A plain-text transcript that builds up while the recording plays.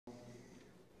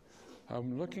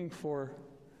I'm looking for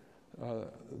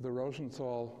the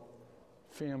Rosenthal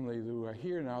family who are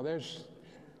here now. There's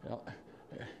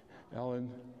Ellen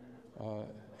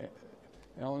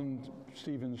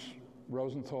Stevens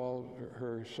Rosenthal,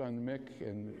 her son Mick,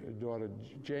 and daughter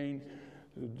Jane.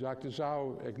 Dr.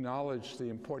 Zhao acknowledged the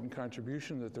important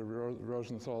contribution that the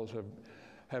Rosenthals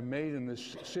have made in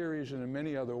this series and in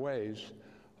many other ways.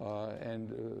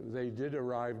 And they did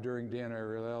arrive during Dan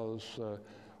Ariely's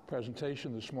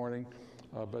presentation this morning,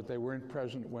 but they weren't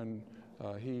present when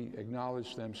he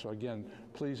acknowledged them. So again,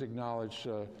 please acknowledge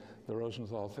the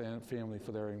Rosenthal family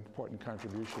for their important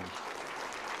contributions.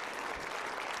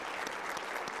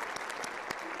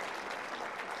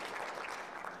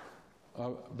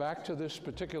 Back to this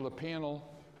particular panel.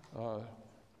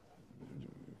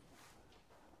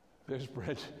 There's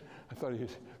Brent. I thought he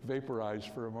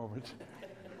vaporized for a moment.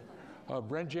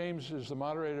 Brent James is the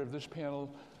moderator of this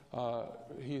panel.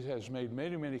 He has made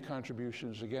many, many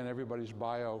contributions. Again, everybody's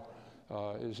bio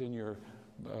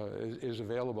is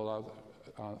available out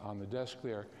on the desk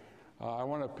there. I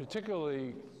want to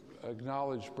particularly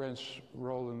acknowledge Brent's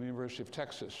role in the University of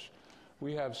Texas.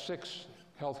 We have 6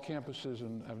 health campuses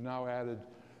and have now added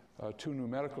 2 new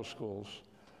medical schools.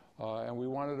 And we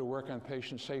wanted to work on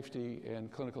patient safety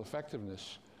and clinical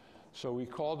effectiveness. So we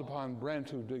called upon Brent,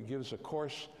 who gives a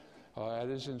course at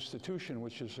his institution,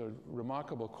 which is a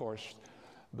remarkable course.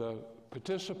 The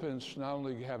participants not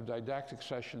only have didactic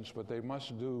sessions, but they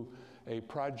must do a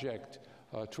project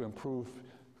to improve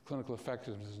clinical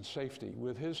effectiveness and safety.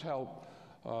 With his help,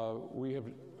 we have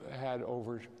had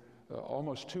over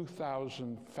almost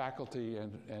 2,000 faculty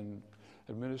and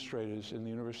administrators in the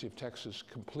University of Texas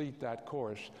complete that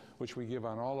course, which we give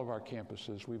on all of our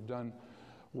campuses. We've done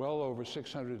well over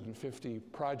 650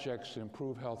 projects to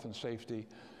improve health and safety.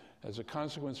 As a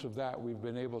consequence of that, we've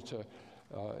been able to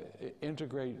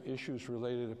integrate issues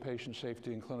related to patient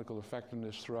safety and clinical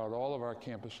effectiveness throughout all of our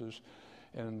campuses.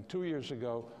 And 2 years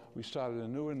ago, we started a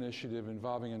new initiative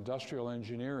involving industrial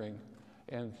engineering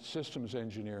and systems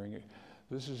engineering.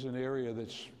 This is an area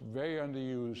that's very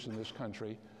underused in this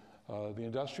country. The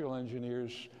industrial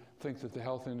engineers think that the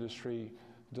health industry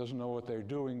doesn't know what they're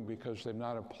doing because they've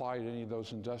not applied any of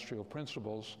those industrial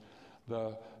principles.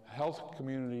 The health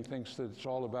community thinks that it's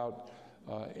all about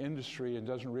industry and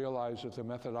doesn't realize that the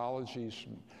methodologies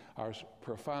are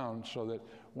profound, so that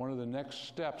one of the next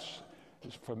steps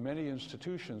for many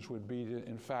institutions would be to,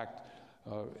 in fact,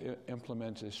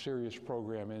 implement a serious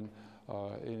program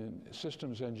in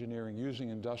systems engineering using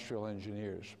industrial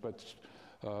engineers. But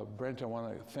Brent, I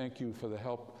want to thank you for the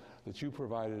help that you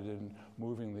provided in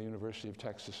moving the University of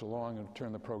Texas along, and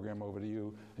turn the program over to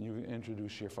you, and you can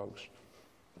introduce your folks.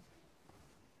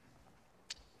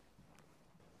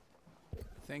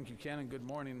 Thank you, Ken, and good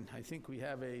morning. I think we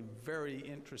have a very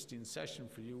interesting session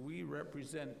for you. We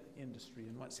represent industry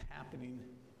and what's happening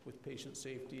with patient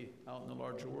safety out in the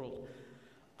larger world.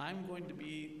 I'm going to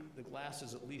be the glass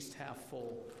is at least half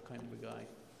full kind of a guy.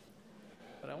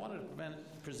 But I want to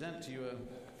present to you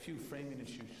a few framing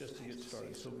issues just to get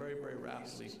started, so very, very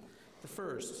rapidly. The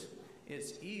first,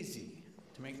 it's easy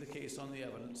to make the case on the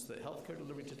evidence that healthcare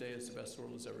delivery today is the best the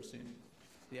world has ever seen.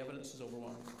 The evidence is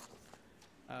overwhelming.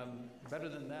 Better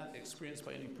than that, experienced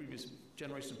by any previous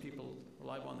generation of people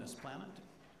alive on this planet.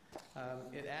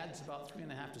 It adds about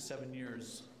 3.5 to 7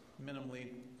 years minimally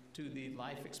to the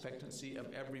life expectancy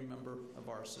of every member of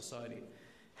our society.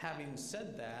 Having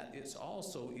said that, it's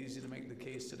also easy to make the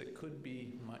case that it could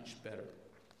be much better.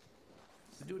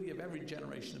 The duty of every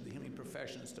generation of the healing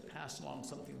profession is to pass along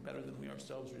something better than we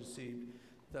ourselves received.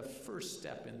 The first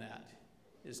step in that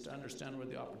is to understand where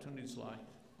the opportunities lie.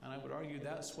 And I would argue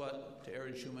that's what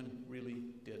Erich Schumann really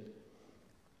did.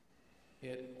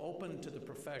 It opened to the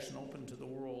profession, opened to the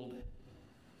world,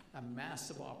 a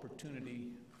massive opportunity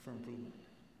for improvement,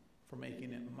 for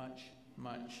making it much,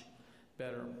 much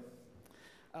better.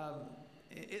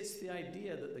 It's the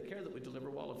idea that the care that we deliver,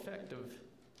 while effective,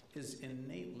 is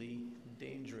innately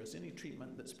dangerous. Any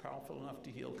treatment that's powerful enough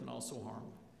to heal can also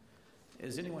harm.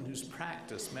 As anyone who's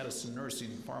practiced medicine,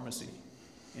 nursing, pharmacy,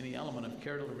 any element of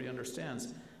care delivery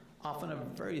understands, often a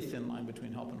very thin line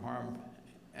between help and harm,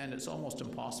 and it's almost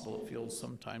impossible, it feels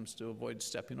sometimes, to avoid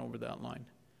stepping over that line.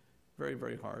 Very,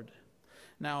 very hard.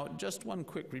 Now, just one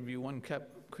quick review, one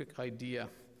quick idea.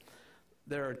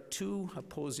 There are 2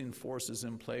 opposing forces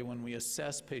in play when we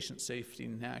assess patient safety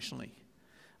nationally.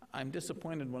 I'm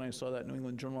disappointed when I saw that New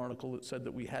England Journal article that said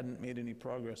that we hadn't made any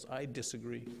progress. I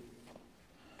disagree.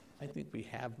 I think we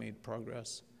have made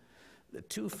progress. The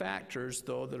 2 factors,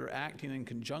 though, that are acting in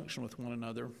conjunction with one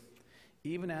another,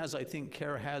 even as I think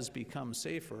care has become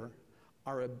safer,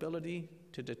 our ability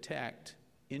to detect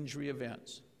injury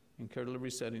events, in care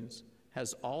delivery settings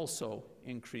has also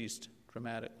increased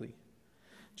dramatically.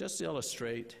 Just to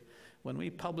illustrate, when we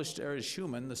published Errors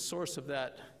Human, the source of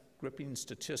that gripping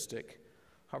statistic,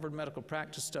 Harvard Medical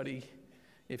Practice study,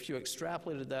 if you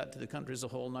extrapolated that to the country as a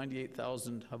whole,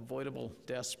 98,000 avoidable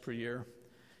deaths per year.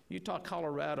 Utah,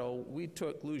 Colorado, we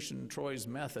took Lucian Troy's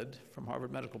method from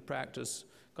Harvard Medical Practice,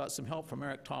 got some help from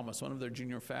Eric Thomas, one of their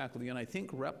junior faculty, and I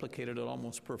think replicated it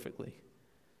almost perfectly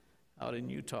out in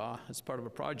Utah as part of a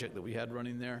project that we had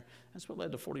running there. That's what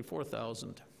led to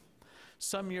 44,000.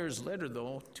 Some years later,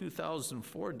 though,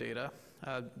 2004 data,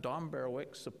 Don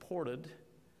Berwick supported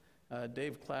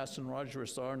Dave Klassen, Roger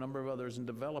Assar, a number of others in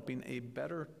developing a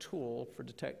better tool for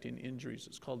detecting injuries.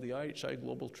 It's called the IHI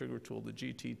Global Trigger Tool, the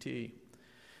GTT.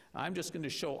 I'm just going to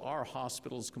show our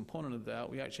hospital's component of that.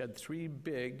 We actually had 3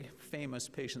 big, famous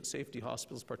patient safety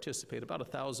hospitals participate, about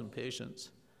 1,000 patients.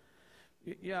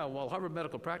 Yeah, well, Harvard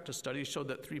Medical Practice studies showed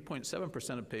that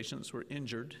 3.7% of patients were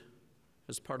injured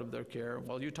as part of their care,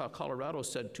 while Utah, Colorado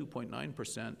said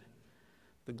 2.9%.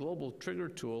 The Global Trigger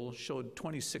Tool showed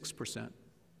 26%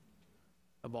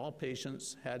 of all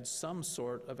patients had some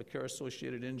sort of a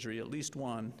care-associated injury, at least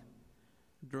one,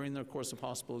 during their course of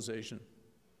hospitalization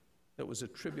that was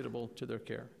attributable to their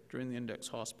care during the index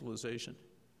hospitalization.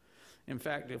 In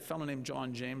fact, a fellow named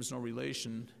John James, no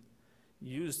relation,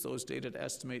 used those data to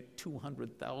estimate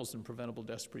 200,000 preventable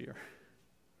deaths per year.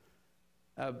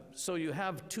 So you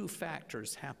have 2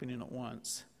 factors happening at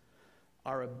once.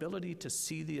 Our ability to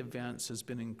see the events has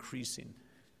been increasing.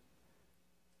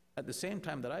 At the same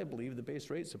time that I believe the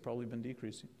base rates have probably been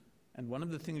decreasing. And one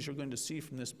of the things you're going to see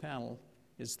from this panel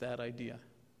is that idea,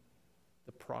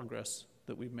 the progress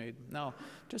that we've made. Now,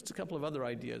 just a couple of other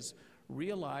ideas.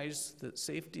 Realize that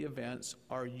safety events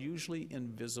are usually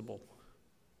invisible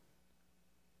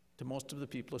to most of the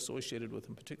people associated with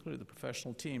them, particularly the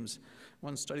professional teams.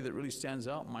 One study that really stands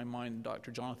out in my mind,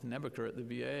 Dr. Jonathan Nebaker at the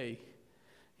VA,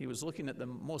 he was looking at the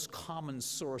most common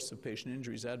source of patient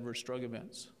injuries, adverse drug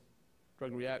events,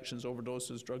 drug reactions,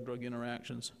 overdoses, drug-drug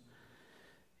interactions.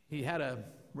 He had a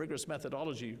rigorous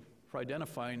methodology for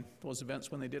identifying those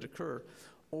events when they did occur.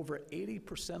 Over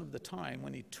 80% of the time,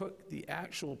 when he took the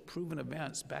actual proven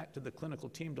events back to the clinical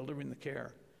team delivering the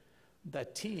care, the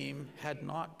team had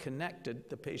not connected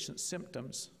the patient's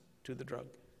symptoms to the drug.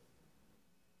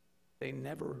 They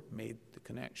never made the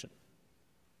connection.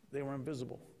 They were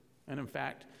invisible. And in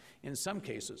fact, in some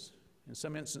cases, in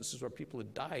some instances where people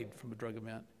had died from a drug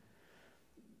event,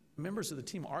 members of the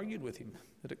team argued with him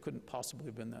that it couldn't possibly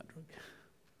have been that drug.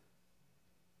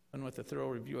 And with a thorough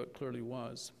review, it clearly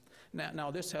was. Now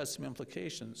this has some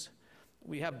implications.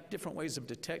 We have different ways of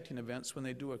detecting events when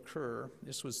they do occur.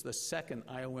 This was the second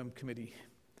IOM committee,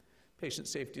 Patient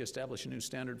Safety Establish a New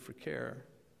Standard for Care,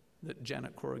 that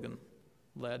Janet Corrigan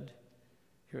led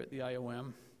here at the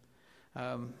IOM.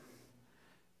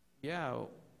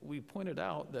 We pointed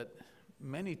out that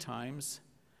many times,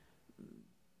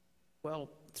 well,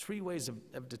 3 ways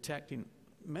of detecting.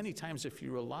 Many times if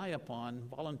you rely upon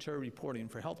voluntary reporting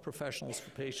for health professionals,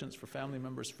 for patients, for family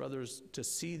members, for others to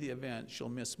see the events, you'll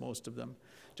miss most of them.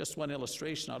 Just one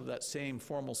illustration out of that same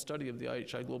formal study of the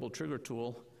IHI Global Trigger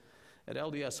Tool, at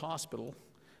LDS Hospital,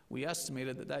 we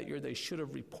estimated that year they should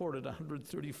have reported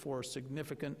 134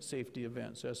 significant safety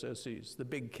events, SSEs, the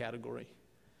big category.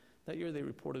 That year they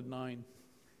reported 9.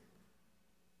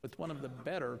 With one of the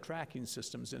better tracking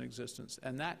systems in existence.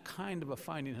 And that kind of a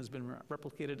finding has been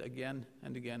replicated again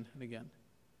and again and again,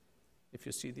 if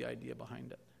you see the idea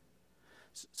behind it.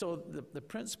 So the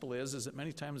principle is that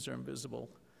many times they're invisible,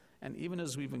 and even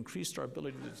as we've increased our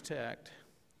ability to detect,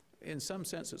 in some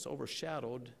sense it's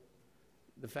overshadowed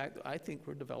the fact that I think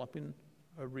we're developing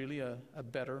a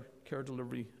better care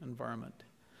delivery environment.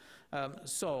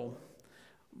 So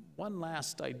one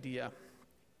last idea.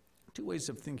 2 ways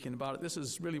of thinking about it. This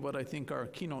is really what I think our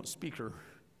keynote speaker,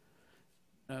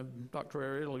 Dr.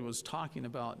 Ariely, was talking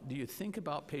about. Do you think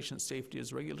about patient safety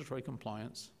as regulatory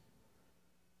compliance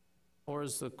or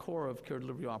as the core of care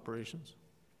delivery operations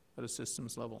at a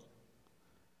systems level?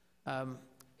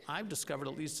 I've discovered,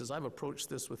 at least as I've approached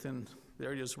this within the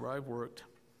areas where I've worked,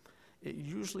 it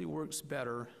usually works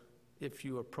better if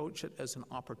you approach it as an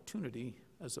opportunity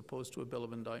as opposed to a bill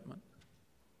of indictment.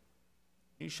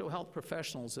 You show health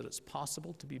professionals that it's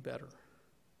possible to be better.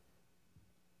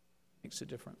 Makes a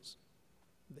difference.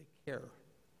 They care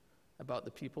about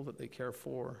the people that they care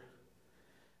for.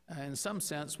 In some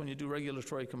sense, when you do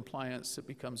regulatory compliance, it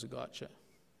becomes a gotcha.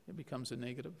 It becomes a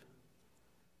negative.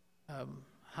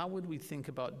 How would we think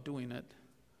about doing it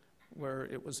where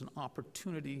it was an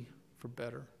opportunity for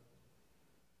better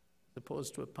as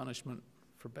opposed to a punishment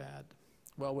for bad?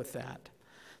 Well, with that,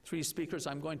 three speakers.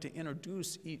 I'm going to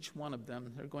introduce each one of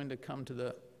them. They're going to come to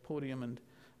the podium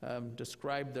and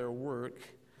describe their work.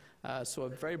 So a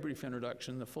very brief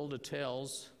introduction. The full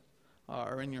details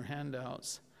are in your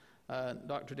handouts.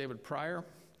 Dr. David Pryor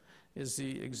is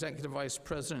the Executive Vice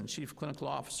President and Chief Clinical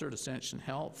Officer at Ascension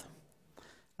Health.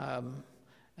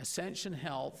 Ascension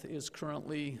Health is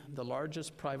currently the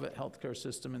largest private healthcare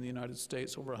system in the United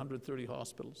States, over 130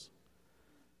 hospitals.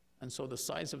 And so the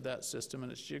size of that system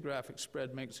and its geographic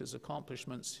spread makes his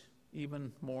accomplishments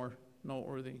even more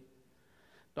noteworthy.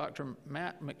 Dr.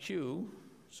 Matt McHugh,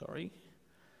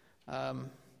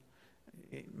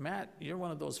 Matt, you're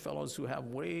one of those fellows who have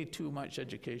way too much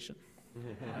education,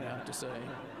 I have to say.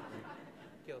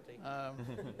 Guilty.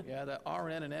 Yeah, the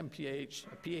RN and MPH,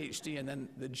 a PhD, and then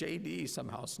the JD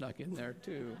somehow snuck in there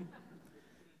too.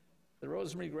 The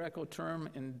Rosemary Greco term,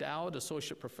 endowed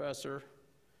associate professor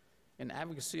in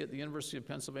advocacy at the University of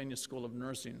Pennsylvania School of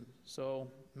Nursing.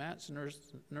 So Matt's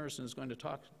nursing is going to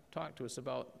talk to us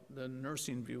about the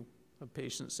nursing view of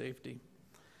patient safety.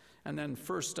 And then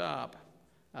first up,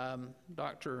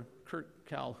 Dr. Kurt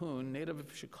Calhoun, native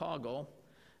of Chicago,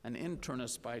 an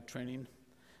internist by training.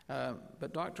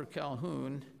 But Dr.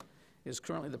 Calhoun is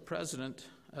currently the president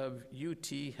of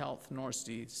UT Health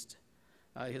Northeast.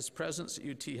 His presence at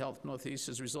UT Health Northeast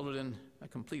has resulted in a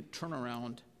complete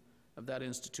turnaround of that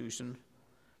institution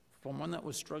from one that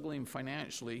was struggling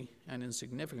financially and in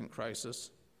significant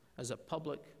crisis as a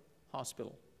public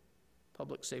hospital,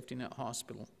 public safety net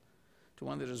hospital, to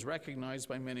one that is recognized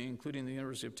by many, including the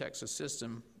University of Texas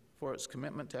system, for its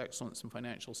commitment to excellence and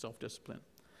financial self-discipline.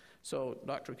 So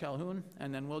Dr. Calhoun,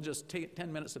 and then we'll just take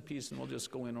 10 minutes apiece and we'll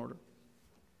just go in order.